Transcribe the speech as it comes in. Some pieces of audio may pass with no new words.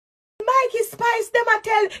Mikey Spice, them a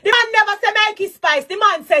tell. The man never say Mikey Spice. The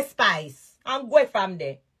man say Spice. And go from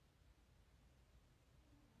there.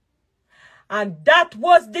 And that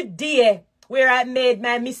was the day where I made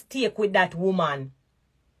my mistake with that woman.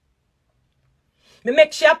 Me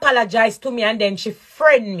make she apologize to me and then she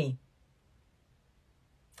friend me.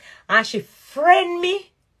 And she friend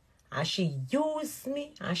me. And she use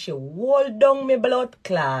me. And she hold down me blood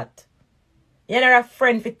clot. You know, a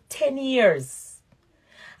friend for 10 years.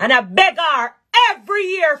 And I beg her every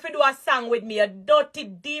year to do a song with me. A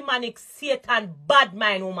dirty, demonic, Satan, bad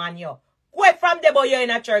mind woman, yo. Go from the boy you're in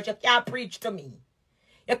a church. You can't preach to me.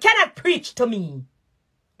 You cannot preach to me.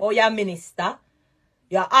 Oh, you're a minister.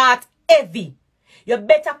 Your heart heavy. You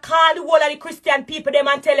better call the whole of the Christian people them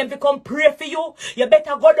and tell them to come pray for you. You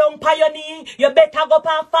better go down on your knee. You better go up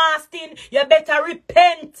and fasting. You better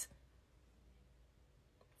repent.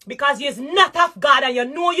 Because you're not of God and you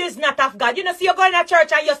know you're not of God. You know, see, you're going to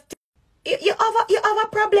church and you have a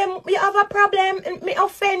problem. You have a problem. Me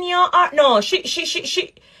offend you. Or, no, she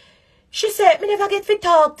said, me never get to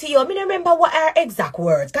talk to you. Me don't remember what her exact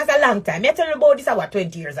words. Because a long time. I tell you about this about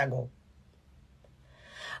 20 years ago.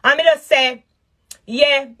 And me just say,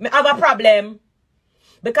 yeah, me have a problem.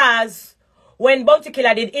 Because when Bounty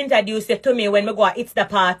Killer did introduce it to me when me go at It's the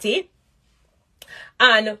Party.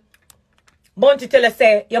 And Bounty tell us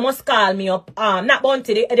say, you must call me up. Not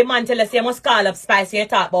Bounty, the man tell us you must call up Spice. You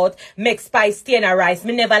talk about make Spice stay in a rice.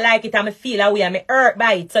 Me never like it and me feel away and me hurt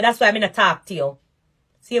by it. So that's why I not talk to you.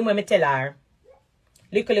 Same way me tell her.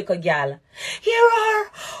 Little girl. Here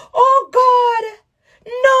are. Oh God.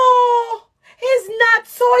 No. He's not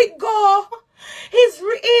so it go. He's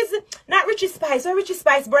not Richie Spice. What Richie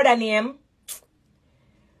Spice brother name?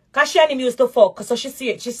 Cause she and him used to fuck. So she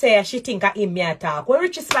say she think of him me attack. What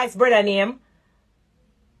Richie Spice brother name?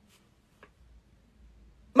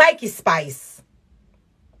 Mikey Spice.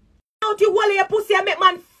 Out you wall your pussy and make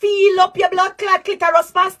man feel up your blood clot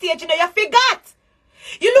clitoris past stage. You know you forgot.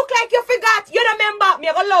 You look like you forgot. You remember me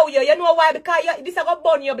I go allow you. You know why? Because this I go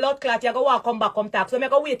burn your blood clot. You go walk come back come talk. So me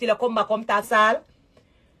go wait till you come back come talk all.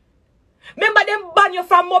 Remember them ban you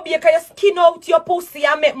from Moby because you skin out your pussy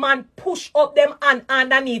and make man push up them and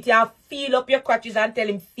underneath you and feel up your crotches and tell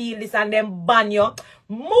him feel this and then ban you.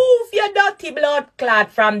 Move your dirty blood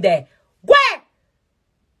clot from there. Where?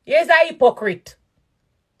 Here's a hypocrite.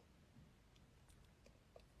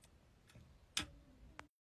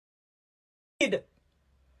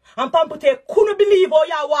 And Pampute couldn't believe how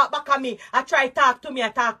you walk back at me. I try talk to me, I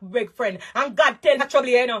talk big friend. And God tell me trouble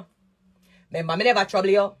you know. Remember, me never trouble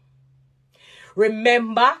you.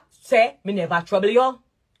 Remember, say, me never trouble you.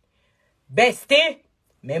 Bestie,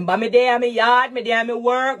 remember me there in my yard, me there in my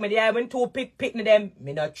work, me there when two picnic them.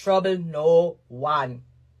 Me not trouble no one.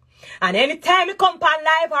 And anytime me come on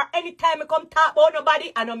live or anytime me come talk about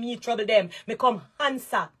nobody, I know me trouble them. Me come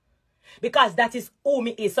answer. Because that is who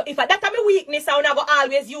me is. So if that's my weakness, I will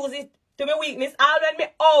always use it to my weakness. All when me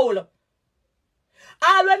owl.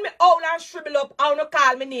 All when me owl and shrivel up, I will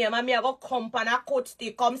call me name and me I go come and a coat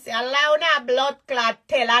stick come say allow na blood clot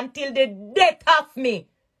tell until the death of me.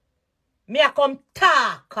 Me I come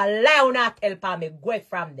talk, allow na tell pa me go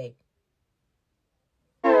from there.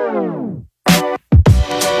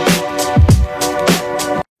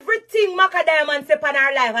 Everything Maca Diamond say pan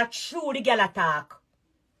her life, I true the girl attack.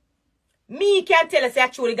 Me can't tell us I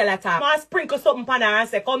true the girl attack. I sprinkle something pan her and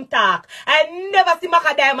say, come talk. I never see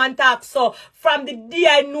Maca Diamond talk so. From the day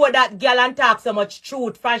I know that girl and talk so much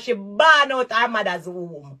truth, from she born out her mother's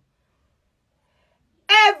womb.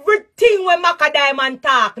 Everything when Maca Diamond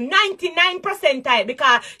talk, 99% type,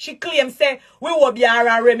 because she claims say, we will be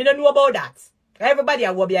RRM. Me don't know about that. Everybody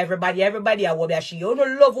a wobia, everybody a wobia. She you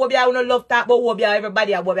don't love wobia, you don't love talk about wobia,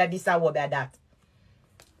 everybody a wobia, this and wobia that.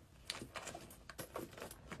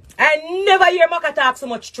 I never hear Maca talk so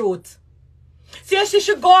much truth. See, she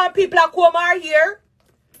should go and people are come her here.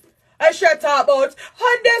 I should talk about,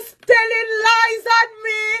 and they're telling lies on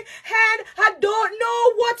me, and I don't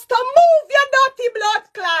know what's to move your dirty blood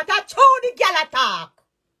clot. I told the girl attack.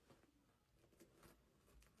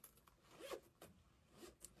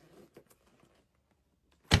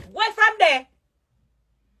 Where from there?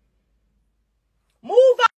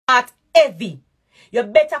 Move out heavy. You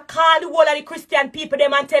better call the whole of the Christian people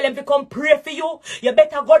them and tell them to come pray for you. You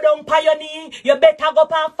better go down on your knee. You better go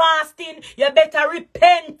up and fasting. You better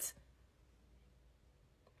repent.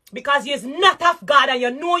 Because you're not of God and you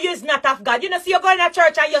know you're not of God. You know, see, you're going to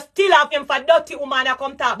church and you still have him for dirty woman that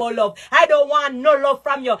come talk about love. I don't want no love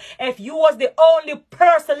from you. If you was the only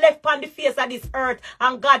person left on the face of this earth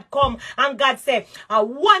and God come and God say, I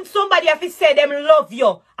want somebody if he say them love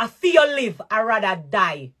you, I feel you live, I rather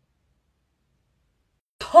die.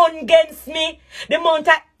 turn against me. The amount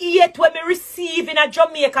of hate when me receive in a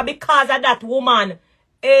Jamaica because of that woman.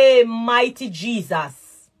 Hey, mighty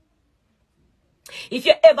Jesus. If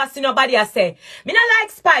you ever see nobody I say, me not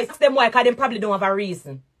like spice, ask them why, because they probably don't have a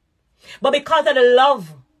reason. But because of the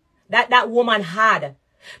love that that woman had,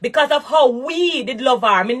 because of how we did love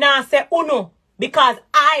her, me now say uno, because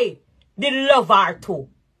I did love her too.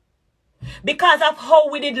 Because of how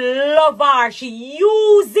we did love her, she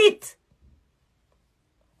used it.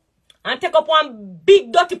 And take up one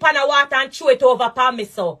big dirty pan of water and throw it over upon me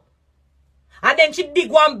so. And then she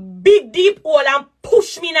dig one big deep hole and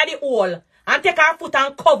push me in the hole. And take her foot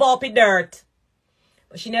and cover up the dirt.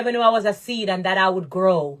 But she never knew I was a seed and that I would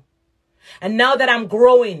grow. And now that I'm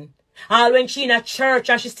growing, all when she in a church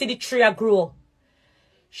and she see the tree I grow,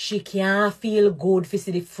 she can't feel good to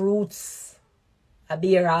see the fruits I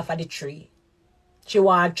bear off of the tree. She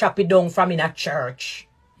want to chop it down from in a church.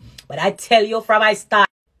 But I tell you from my start,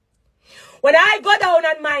 when I go down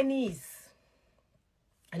on my knees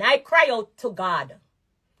and I cry out to God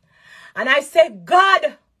and I say,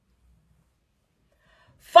 God,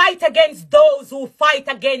 fight against those who fight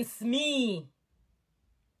against me.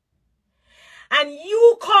 And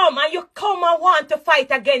you come and want to fight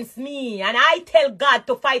against me. And I tell God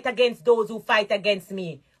to fight against those who fight against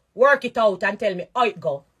me. Work it out and tell me how it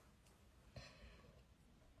go.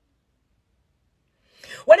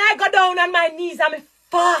 When I go down on my knees and I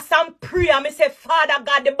fast and pray and I say, Father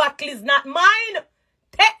God, the battle is not mine.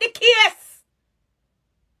 Take the case.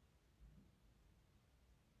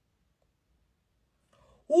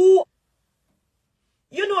 Who?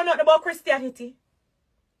 You know nothing about Christianity?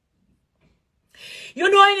 You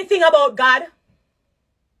know anything about God?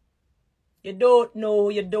 You don't know,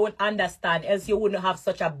 you don't understand, else you wouldn't have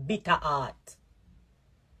such a bitter heart.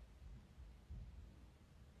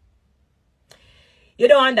 You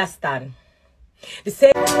don't understand. The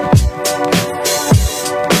same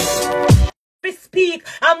we speak,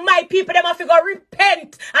 and my people, them have to go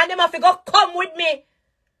repent, and them have to go come with me.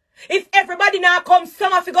 If everybody now comes,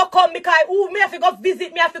 some have to go come because me have to go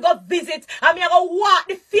visit, and me have to walk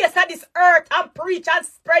the face of this earth and preach and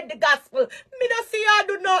spread the gospel. Me not see I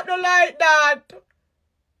do not know like that.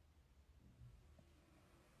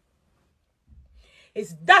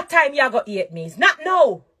 It's that time you go hate me. It's not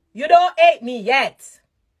now. You don't hate me yet.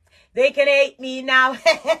 They can hate me now.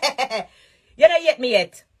 You don't hate me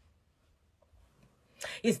yet.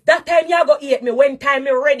 It's that time you go hate me when time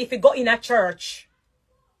me ready to go in a church.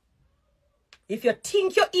 If you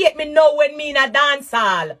think you hate me now when me in a dance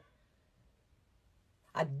hall,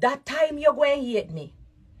 at that time you're going to hate me.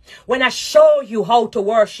 When I show you how to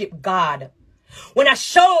worship God. When I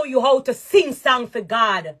show you how to sing song for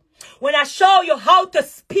God. When I show you how to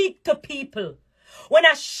speak to people. When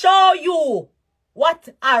I show you what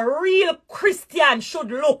a real Christian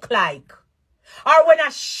should look like. Or when I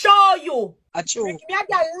show you. You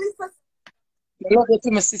love you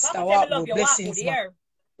to my sister. Walk good. Blessings, man.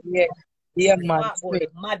 Yeah. Yeah, man.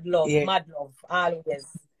 Mad love, yeah. Mad love. Always.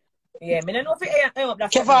 Yeah, me don't know if you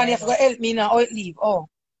Kevin, you have to help me now. Or leave. Oh.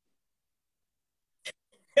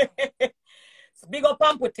 Big up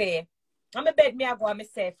Pampute. I'm a bed me I go and me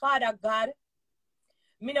say, Father God,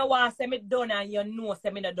 me no want to say me done and you know say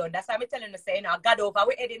me no done. That's why I'm telling you say, you know, God over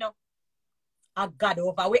we head, you know. I God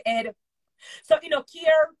over we head. So, you know,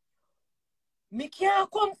 care, me can't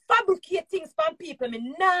come fabricate things from people.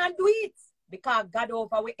 Me nah do it. Because God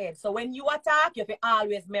over we head. So when you attack, you have to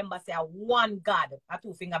always remember say one God. A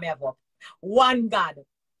two finger me have up. One God.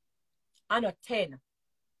 And not 10.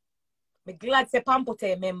 Me glad say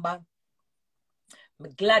Pampute member. Me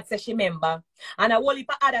glad say she member. And a whole heap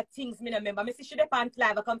of other things me remember. Me see she depend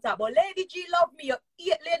live I come talk about Lady G love me. You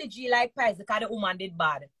hate Lady G like pies because the woman did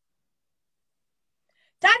bad.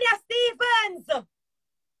 Tanya Stevens.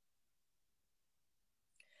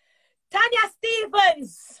 Tanya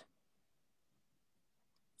Stevens.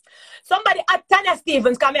 Somebody at Tanya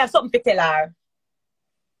Stevens, can me have something to tell her?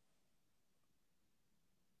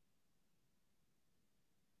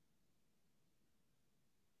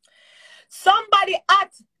 Somebody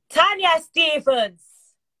at Tanya Stevens.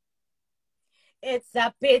 It's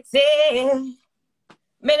a pity.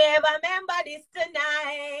 Me never remember this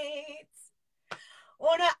tonight.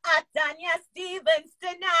 Oh, no, at Tanya Stevens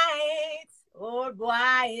tonight. Oh,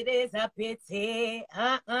 boy, it is a pity.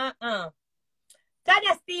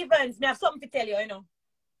 Tanya Stevens, me have something to tell you, you know.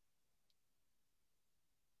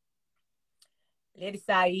 Ladies,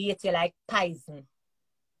 I hate you like poison.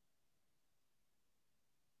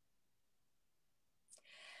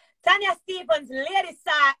 Tanya Stevens, ladies,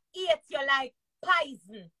 I hate you like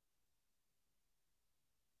poison.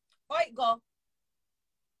 How it go?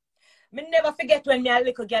 Me never forget when me a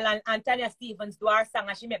little girl and Tanya Stevens do her song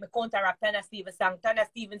and she make me counteract Tanya Stevens song. Tanya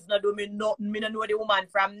Stevens no do me nothing. Me no know the woman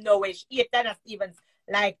from nowhere. She hate Tanya Stevens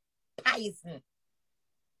like poison.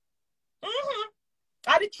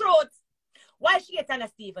 Are the truth. Why she hate Tanya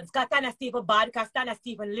Stevens? Because Tanya Stevens bad, because Tanya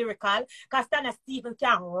Stevens lyrical, because Tanya Stevens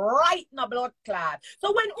can write no blood clot.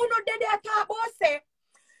 So when uno did that talk about say,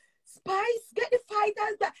 Spice, get the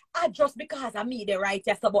fighters that are just because of me, the right,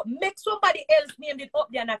 yes, but make somebody else name it up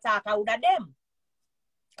there and attack out of them.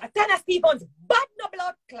 Tanya Stevens, bad no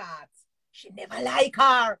blood clot. She never like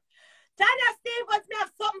her. Tanya Stevens, me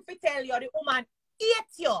have something to tell you. The woman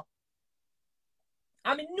hate you.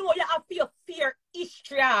 I mean, know you have your fear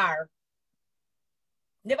history.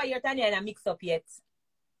 Never hear Tanya in a mix up yet.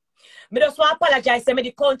 Me just want to apologize. Say me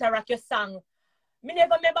did counteract your song. Me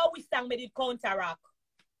never remember which song me did counteract.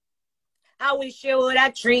 I wish you would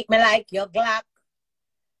have treat me like your Glock.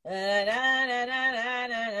 Why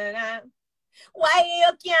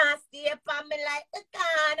you can't stay for me like the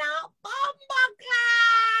kind of bomber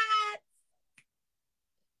class?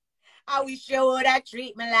 I wish you would have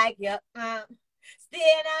treat me like your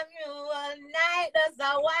staying on you all night. There's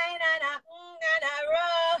a wine and a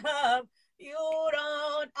rub. You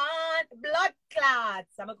don't want blood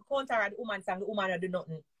clots. I'm going to counter the woman song. The woman do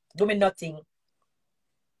nothing. Do me nothing.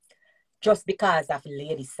 Just because of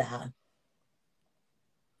lady song.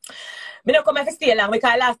 Me don't come here to stay long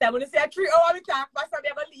because last time when you say a 3 hour we talk, but I'm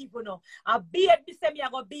going to leave, you know. I beard, me say me I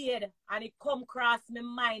go beard. And it come cross my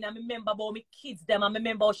mind. And I remember about my kids them. And I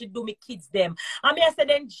remember how she do me kids them. And me I said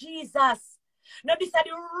then, Jesus. Now this is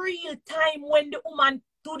the real time when the woman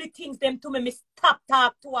do the things them to me stop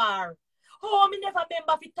talk to her. Oh, me never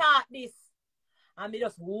remember if he talk this. And me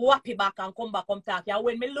just whap it back and come back come talk. And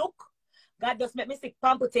when me look, God just make me sick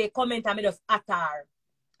pampute comment and me just at her.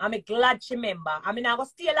 I'm glad she remember. I mean, I go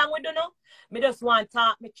stay along with you know. Me just want to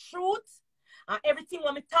talk my truth. And everything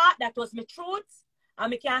when me talk, that was my truth.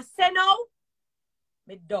 And me can say now,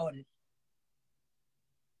 me done.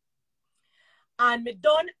 And me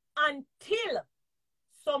done until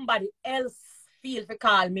somebody else feel to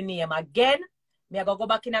call me name again. Me I go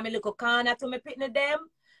back in a my little corner to me pitney them.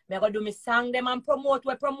 Me I go do me song them and promote,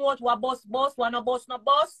 what boss, what no boss.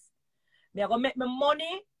 Me I go make me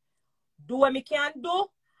money, do what me can do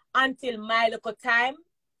until my little time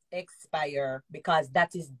expire. Because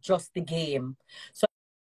that is just the game. So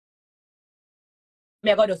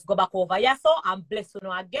me I go just go back over here so and bless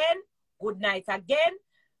you again. Good night again.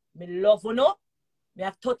 Me love you know. Me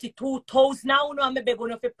have 32,000 now, and me beg you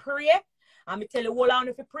to pray. And me tell you all on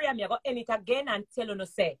if you pray, me I go end it again and tell you no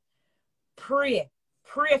say, pray.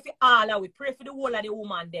 Pray for all of we. Pray for the whole of the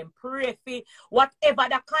woman them. Pray for whatever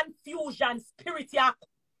the confusion spirit yak.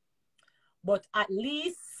 But at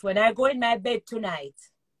least when I go in my bed tonight,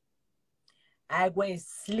 I go and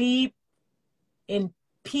sleep in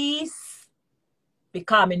peace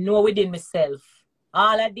because I know within myself.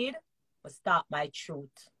 All I did was start my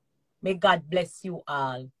truth. May God bless you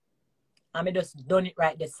all. And me just done it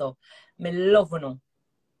right there. So, me love you know.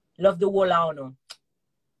 Love the whole of you know.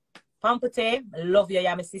 Pampute, I love you,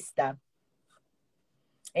 you're my sister.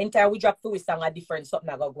 Anytime we drop through song a different something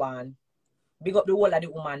I go on. Big up the whole of the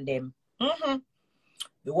woman them.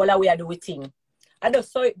 The whole of we are doing thing. I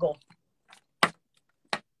just saw it go.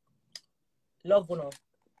 Love you know.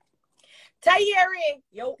 Tayeri,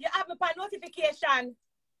 you have me for notification.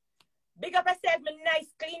 Big up yourself, my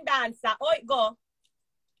nice clean dancer. Oh, it go.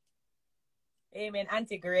 Amen,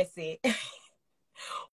 Auntie Gracie.